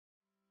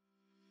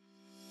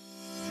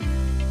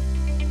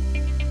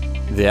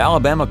The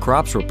Alabama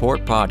Crops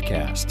Report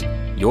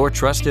Podcast, your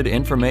trusted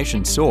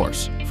information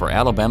source for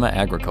Alabama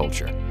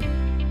agriculture.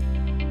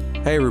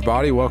 Hey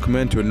everybody, welcome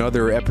into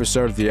another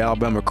episode of the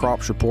Alabama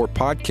Crops Report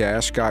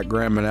Podcast. Scott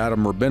Graham and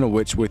Adam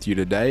Rabinowitz with you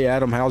today.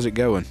 Adam, how's it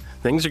going?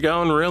 Things are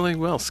going really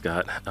well,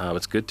 Scott.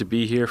 It's good to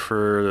be here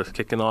for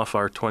kicking off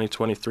our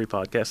 2023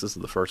 podcast. This is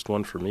the first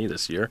one for me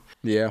this year.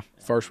 Yeah,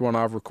 first one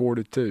I've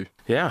recorded too.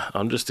 Yeah,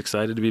 I'm just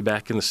excited to be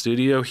back in the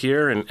studio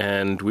here,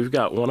 and we've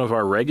got one of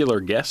our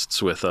regular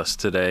guests with us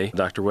today,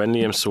 Dr.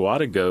 Wendy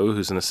Swadago,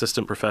 who's an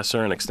assistant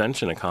professor and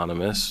extension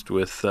economist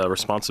with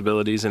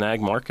responsibilities in ag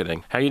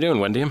marketing. How you doing,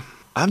 Wendy?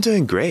 I'm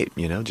doing great,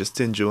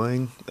 just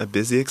enjoying a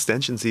busy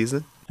extension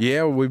season.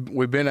 Yeah,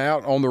 we've been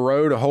out on the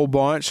road a whole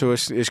bunch, so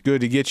it's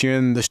good to get you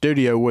in the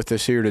studio with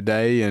us here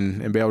today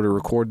and be able to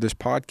record this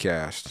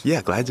podcast.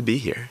 Yeah, glad to be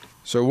here.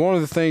 So one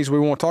of the things we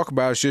want to talk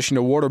about is just,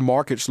 what are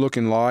markets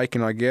looking like?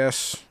 And I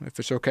guess if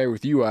it's okay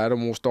with you,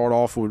 Adam, we'll start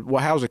off with,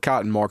 how's the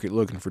cotton market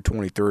looking for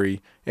 23?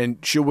 And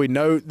should we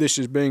note this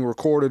is being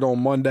recorded on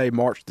Monday,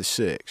 March the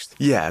 6th?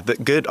 Yeah,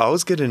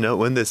 always good to note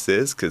when this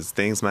is because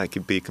things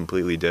might be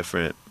completely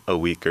different a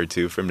week or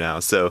two from now.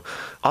 So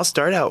I'll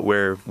start out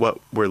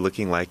what we're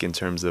looking like in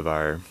terms of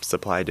our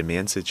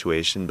supply-demand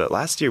situation. But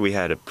last year we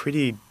had a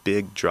pretty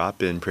big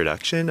drop in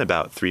production,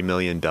 about 3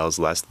 million bales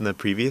less than the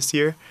previous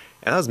year.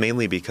 And that was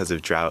mainly because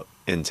of drought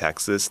in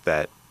Texas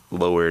that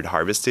lowered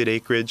harvested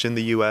acreage in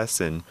the U.S.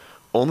 and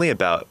only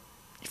about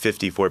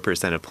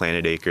 54% of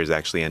planted acres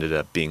actually ended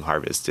up being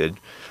harvested.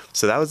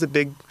 So that was a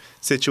big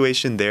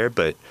situation there.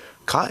 But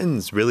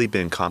cotton's really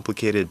been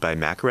complicated by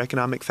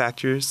macroeconomic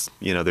factors.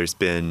 There's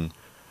been,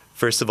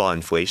 first of all,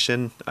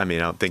 inflation. I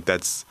don't think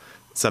that's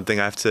something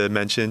I have to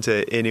mention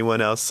to anyone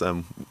else.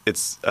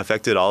 It's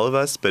affected all of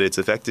us, but it's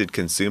affected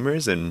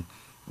consumers. And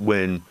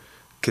when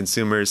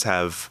consumers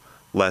have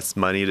less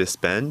money to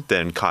spend,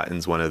 then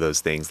cotton's one of those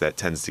things that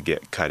tends to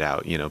get cut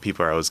out.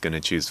 People are always going to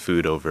choose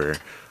food over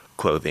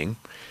clothing.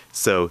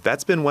 So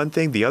that's been one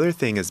thing. The other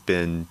thing has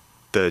been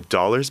the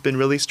dollar's been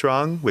really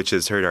strong, which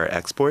has hurt our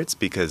exports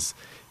because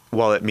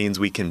while it means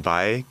we can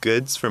buy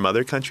goods from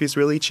other countries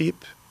really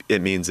cheap, it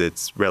means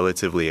it's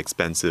relatively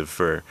expensive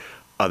for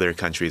other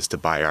countries to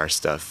buy our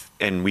stuff.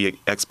 And we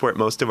export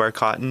most of our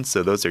cotton,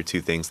 so those are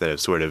two things that have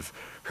sort of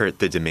hurt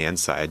the demand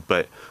side.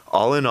 But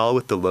all in all,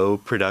 with the low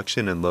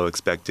production and low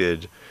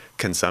expected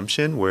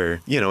consumption, we're,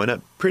 in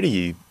a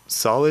pretty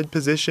solid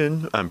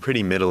position.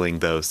 Pretty middling,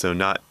 though, so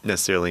not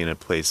necessarily in a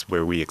place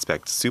where we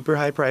expect super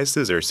high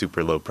prices or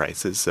super low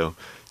prices. So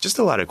just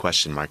a lot of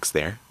question marks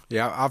there.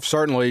 Yeah, I've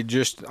certainly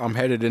I'm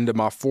headed into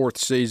my fourth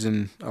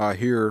season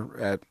here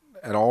at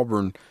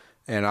Auburn,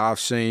 and I've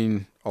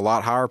seen a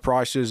lot higher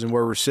prices than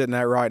where we're sitting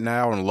at right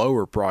now and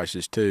lower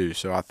prices too.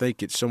 So I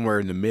think it's somewhere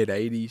in the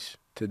mid-80s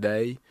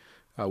today,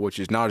 which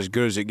is not as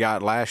good as it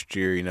got last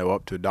year,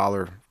 up to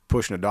 $1,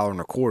 pushing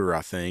 $1.25,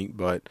 I think.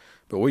 But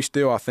we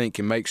still, I think,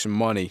 can make some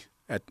money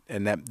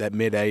in that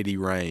mid-80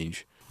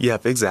 range.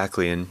 Yep,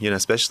 exactly. And,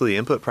 especially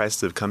input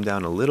prices have come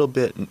down a little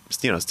bit,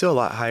 still a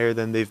lot higher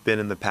than they've been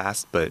in the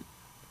past, but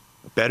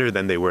better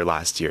than they were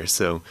last year.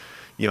 So,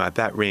 at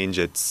that range,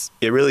 it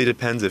really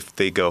depends if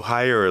they go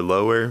higher or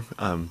lower,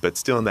 but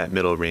still in that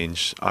middle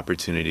range,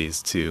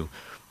 opportunities to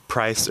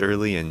price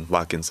early and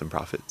lock in some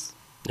profits.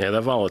 Yeah,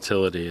 that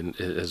volatility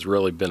has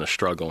really been a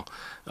struggle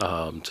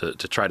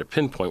to try to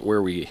pinpoint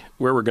where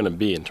we're going to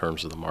be in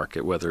terms of the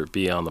market, whether it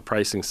be on the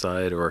pricing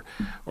side or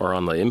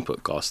on the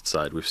input cost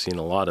side. We've seen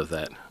a lot of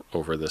that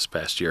over this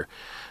past year.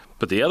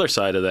 But the other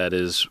side of that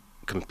is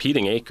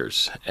competing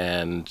acres.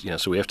 And,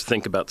 so we have to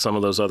think about some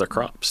of those other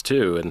crops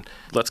too. And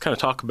let's kind of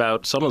talk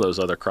about some of those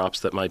other crops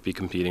that might be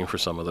competing for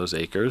some of those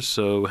acres.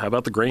 So how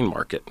about the grain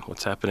market?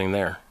 What's happening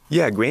there?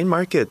 Yeah, grain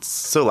markets.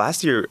 So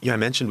last year, I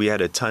mentioned we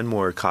had a ton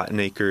more cotton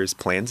acres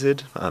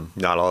planted.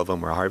 Not all of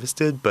them were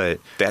harvested, but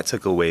that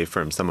took away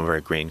from some of our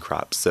grain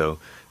crops. So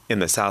in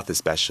the South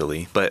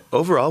especially. But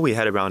overall, we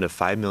had around a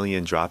 5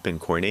 million drop in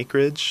corn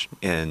acreage.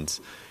 And,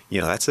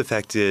 that's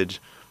affected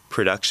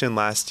production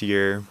last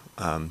year.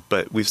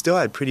 But we've still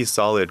had pretty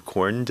solid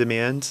corn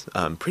demand.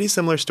 Pretty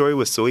similar story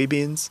with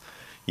soybeans.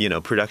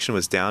 Production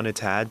was down a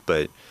tad,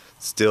 but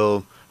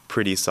still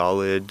pretty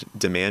solid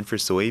demand for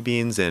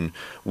soybeans. And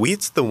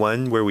wheat's the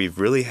one where we've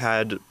really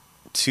had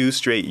 2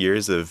 straight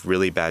years of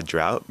really bad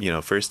drought.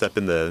 First up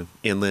in the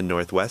inland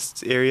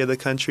northwest area of the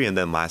country, and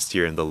then last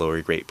year in the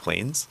lower Great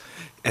Plains.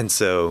 And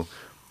so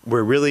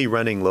we're really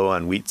running low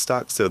on wheat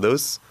stocks. So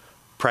those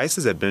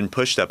prices have been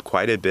pushed up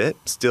quite a bit,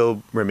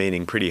 still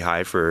remaining pretty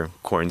high for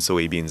corn,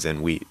 soybeans,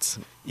 and wheat,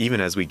 even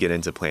as we get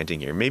into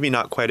planting year. Maybe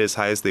not quite as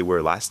high as they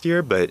were last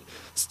year, but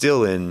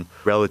still in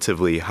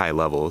relatively high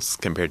levels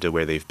compared to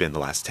where they've been the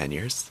last 10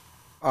 years.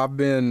 I've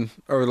been,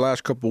 over the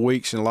last couple of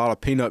weeks, in a lot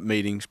of peanut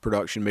meetings,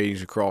 production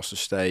meetings across the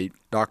state.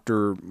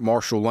 Dr.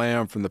 Marshall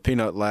Lamb from the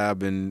Peanut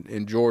Lab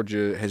in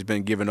Georgia has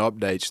been giving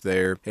updates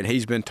there, and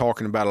he's been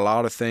talking about a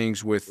lot of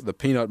things with the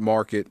peanut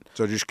market.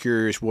 So just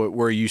curious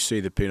where you see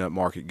the peanut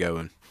market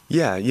going.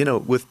 Yeah,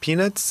 with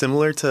peanuts,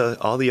 similar to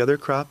all the other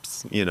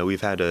crops,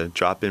 we've had a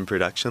drop in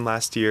production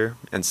last year.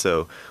 And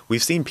so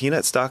we've seen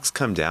peanut stocks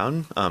come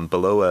down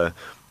below a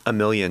 1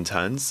 million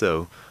tons,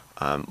 so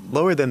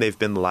lower than they've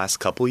been the last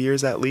couple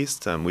years at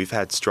least. We've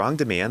had strong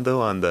demand,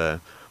 though, on the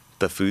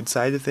food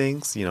side of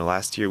things.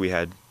 Last year we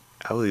had,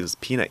 I believe it was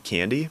peanut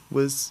candy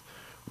was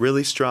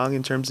really strong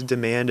in terms of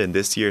demand, and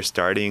this year,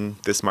 starting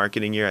this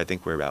marketing year, I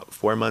think we're about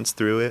 4 months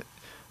through it.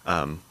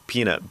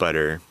 Peanut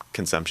butter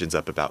consumption's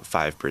up about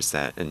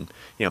 5%, and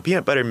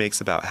peanut butter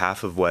makes about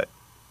half of what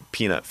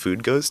peanut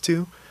food goes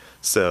to,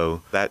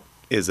 so that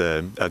is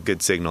a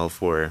good signal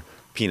for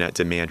peanut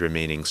demand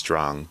remaining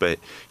strong. But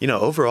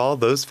overall,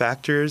 those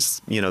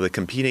factors, the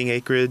competing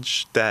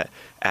acreage that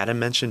Adam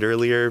mentioned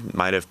earlier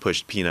might have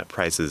pushed peanut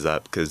prices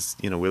up, because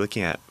we're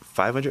looking at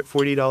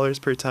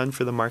 $540 per ton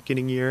for the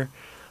marketing year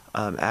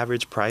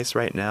average price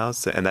right now,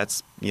 so, and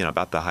that's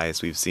about the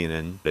highest we've seen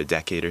in a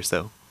decade or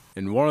so.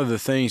 And one of the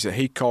things that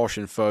he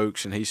cautioned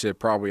folks, and he said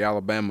probably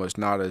Alabama is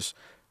not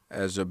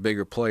as a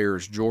bigger player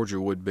as Georgia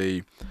would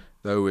be,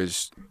 though,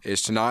 is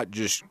to not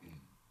just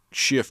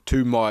shift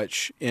too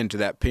much into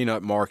that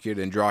peanut market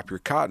and drop your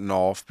cotton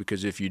off,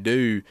 because if you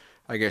do,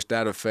 I guess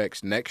that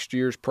affects next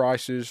year's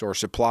prices, or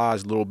supply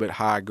is a little bit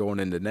high going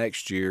into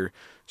next year.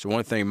 So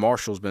one thing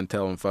Marshall's been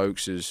telling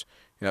folks is,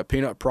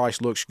 peanut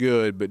price looks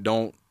good, but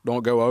don't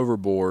go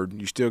overboard.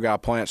 You still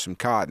got to plant some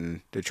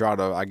cotton to try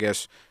to, I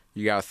guess,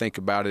 you got to think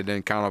about it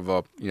in kind of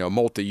a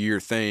multi-year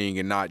thing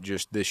and not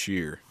just this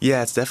year.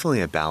 Yeah, it's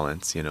definitely a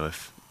balance.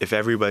 If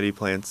everybody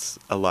plants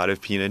a lot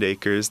of peanut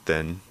acres,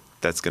 then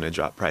that's going to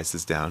drop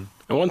prices down.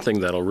 And one thing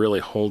that'll really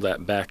hold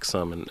that back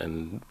some,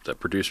 and that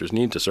producers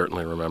need to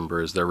certainly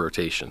remember, is their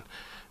rotation.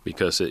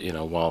 Because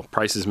while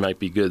prices might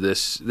be good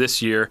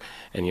this year,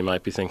 and you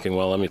might be thinking,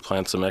 well, let me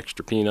plant some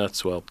extra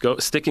peanuts. Well,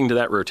 sticking to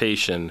that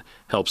rotation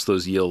helps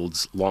those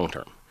yields long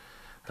term.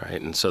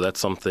 Right, and so that's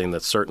something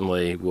that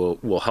certainly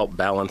will help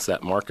balance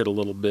that market a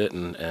little bit,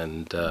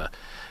 and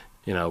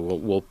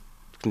we'll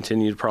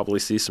continue to probably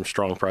see some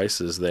strong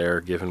prices there,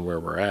 given where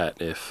we're at,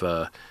 if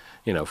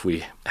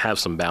we have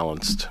some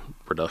balanced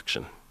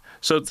production.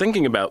 So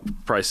thinking about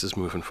prices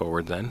moving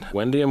forward, then,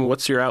 Wendy,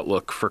 what's your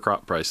outlook for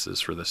crop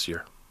prices for this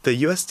year?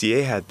 The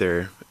USDA had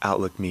their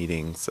outlook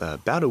meetings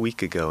about a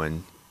week ago,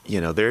 and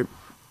they're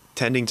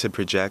tending to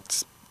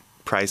project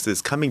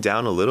prices coming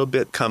down a little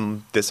bit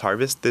come this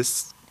harvest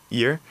this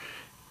year.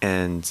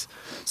 And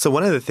so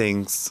one of the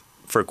things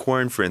for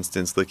corn, for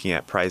instance, looking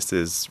at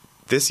prices,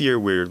 this year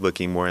we're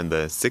looking more in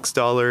the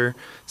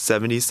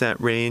 $6.70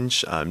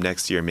 range.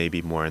 Next year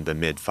maybe more in the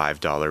mid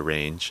 $5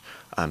 range.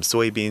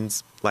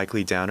 Soybeans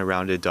likely down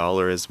around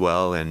 $1 as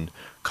well, and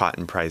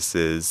cotton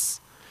prices,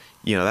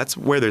 that's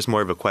where there's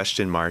more of a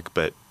question mark,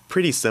 but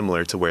pretty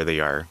similar to where they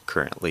are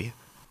currently.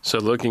 So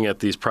looking at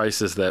these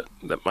prices that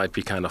might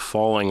be kind of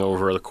falling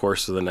over the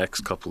course of the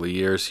next couple of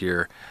years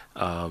here,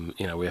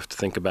 we have to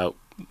think about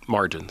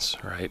margins,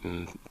 right?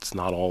 And it's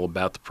not all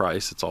about the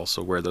price. It's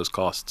also where those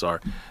costs are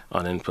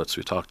on inputs.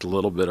 We talked a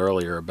little bit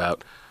earlier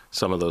about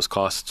some of those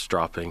costs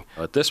dropping.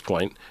 At this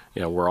point,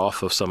 we're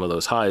off of some of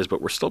those highs,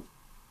 but we're still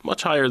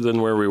much higher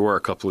than where we were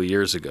a couple of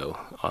years ago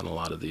on a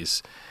lot of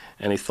these.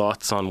 Any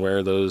thoughts on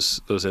where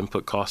those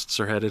input costs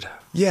are headed?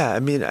 Yeah,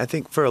 I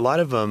think for a lot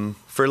of them,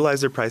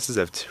 fertilizer prices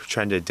have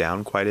trended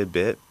down quite a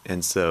bit,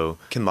 and so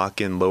can lock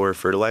in lower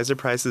fertilizer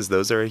prices.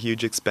 Those are a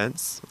huge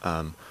expense.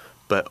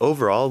 But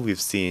overall, we've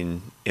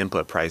seen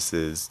input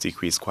prices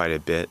decrease quite a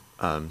bit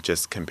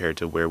just compared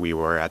to where we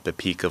were at the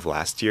peak of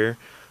last year,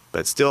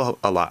 but still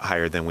a lot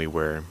higher than we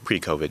were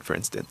pre-COVID, for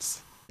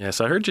instance.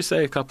 Yes, I heard you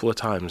say a couple of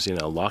times,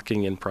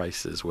 locking in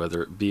prices,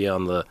 whether it be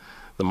on the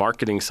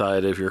marketing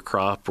side of your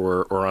crop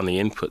or on the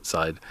input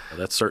side.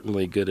 That's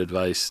certainly good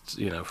advice,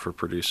 for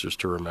producers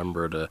to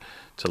remember to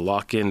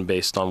lock in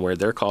based on where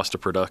their cost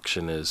of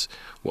production is,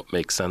 what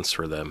makes sense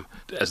for them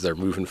as they're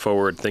moving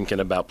forward, thinking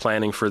about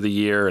planning for the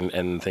year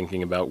and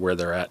thinking about where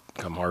they're at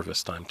come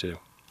harvest time too.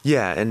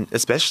 Yeah, and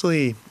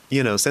especially,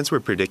 since we're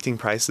predicting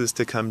prices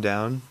to come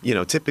down,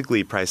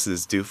 typically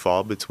prices do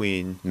fall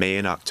between May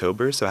and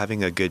October. So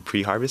having a good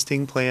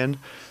pre-harvesting plan,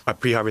 a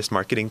pre-harvest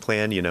marketing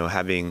plan,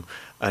 having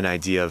an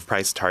idea of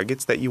price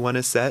targets that you want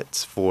to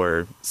set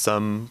for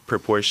some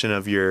proportion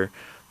of your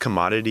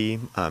commodity,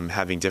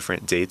 having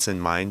different dates in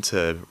mind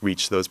to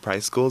reach those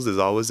price goals is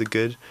always a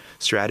good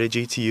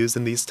strategy to use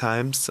in these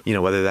times.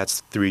 Whether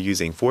that's through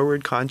using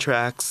forward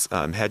contracts,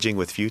 hedging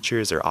with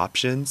futures or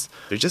options.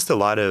 There's just a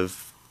lot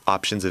of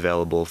options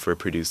available for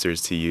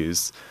producers to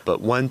use.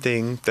 But one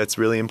thing that's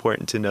really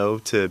important to know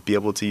to be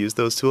able to use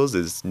those tools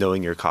is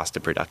knowing your cost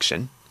of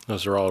production.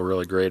 Those are all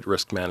really great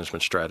risk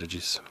management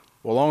strategies.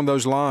 Well, along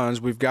those lines,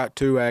 we've got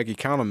two ag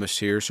economists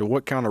here. So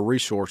what kind of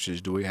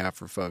resources do we have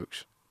for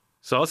folks?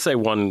 So I'll say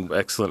one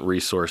excellent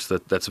resource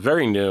that's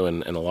very new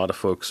and a lot of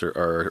folks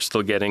are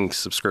still getting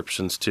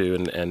subscriptions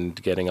to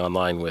and getting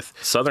online with,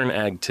 Southern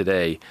Ag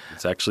Today.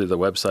 It's actually, the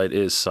website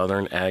is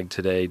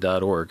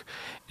southernagtoday.org.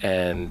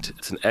 And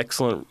it's an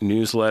excellent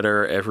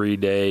newsletter every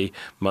day,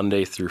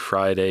 Monday through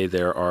Friday.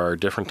 There are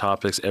different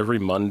topics. Every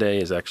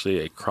Monday is actually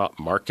a crop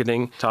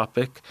marketing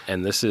topic.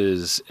 And this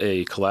is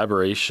a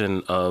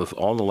collaboration of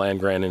all the land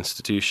grant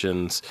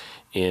institutions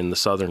in the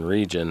southern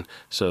region.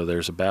 So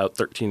there's about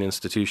 13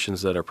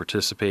 institutions that are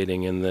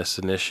participating in this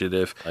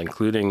initiative,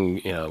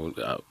 including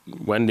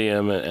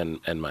Wendium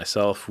and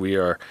myself. We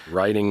are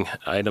writing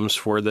items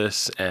for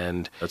this,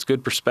 and it's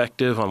good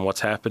perspective on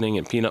what's happening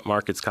in peanut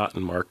markets,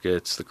 cotton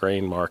markets, the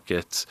grain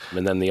markets.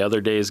 And then the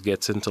other days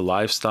gets into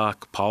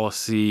livestock,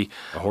 policy,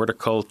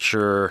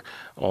 horticulture,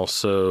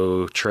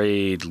 also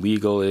trade,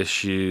 legal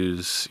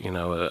issues,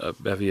 a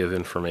bevy of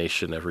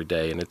information every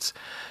day. And it's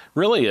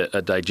really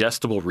a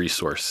digestible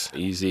resource,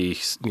 easy,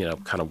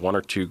 kind of one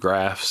or two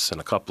graphs and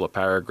a couple of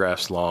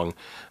paragraphs long,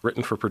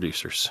 written for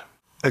producers.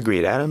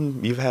 Agreed.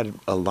 Adam, you've had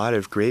a lot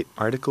of great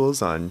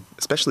articles on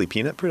especially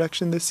peanut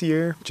production this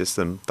year, just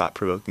some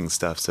thought-provoking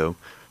stuff. So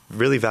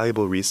really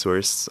valuable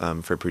resource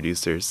for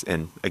producers.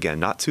 And again,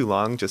 not too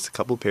long, just a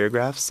couple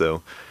paragraphs,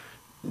 so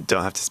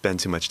don't have to spend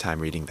too much time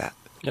reading that.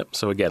 Yep.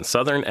 So again,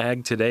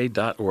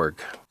 southernagtoday.org.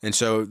 And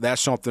so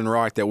that's something,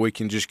 right, that we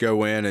can just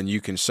go in and you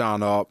can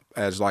sign up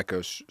as like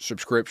a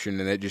subscription,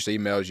 and it just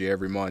emails you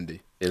every Monday.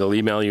 It'll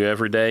email you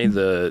every day,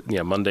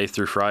 Monday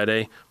through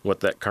Friday, what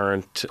that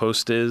current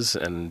post is,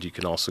 and you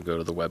can also go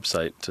to the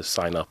website to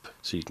sign up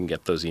so you can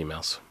get those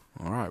emails.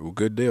 All right. Well,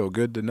 good deal.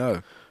 Good to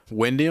know.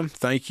 Wendium,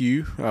 thank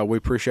you. We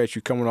appreciate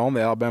you coming on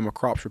the Alabama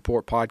Crops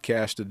Report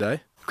podcast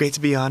today. Great to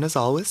be on, as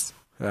always.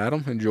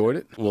 Adam, enjoyed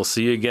it. We'll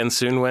see you again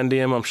soon,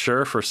 Wendium, I'm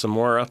sure, for some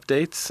more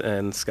updates.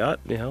 And Scott,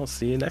 I'll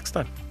see you next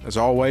time. As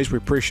always, we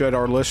appreciate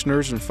our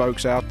listeners and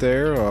folks out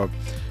there.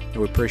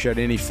 We appreciate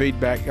any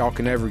feedback y'all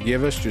can ever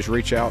give us. Just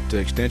reach out to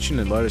Extension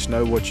and let us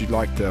know what you'd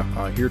like to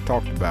hear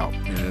talked about.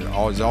 And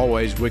as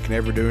always, if we can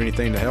ever do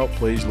anything to help,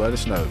 please let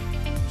us know.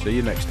 See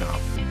you next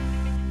time.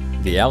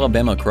 The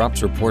Alabama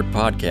Crops Report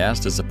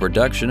podcast is a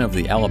production of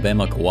the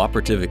Alabama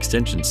Cooperative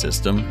Extension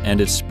System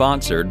and is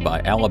sponsored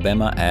by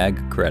Alabama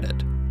Ag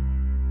Credit.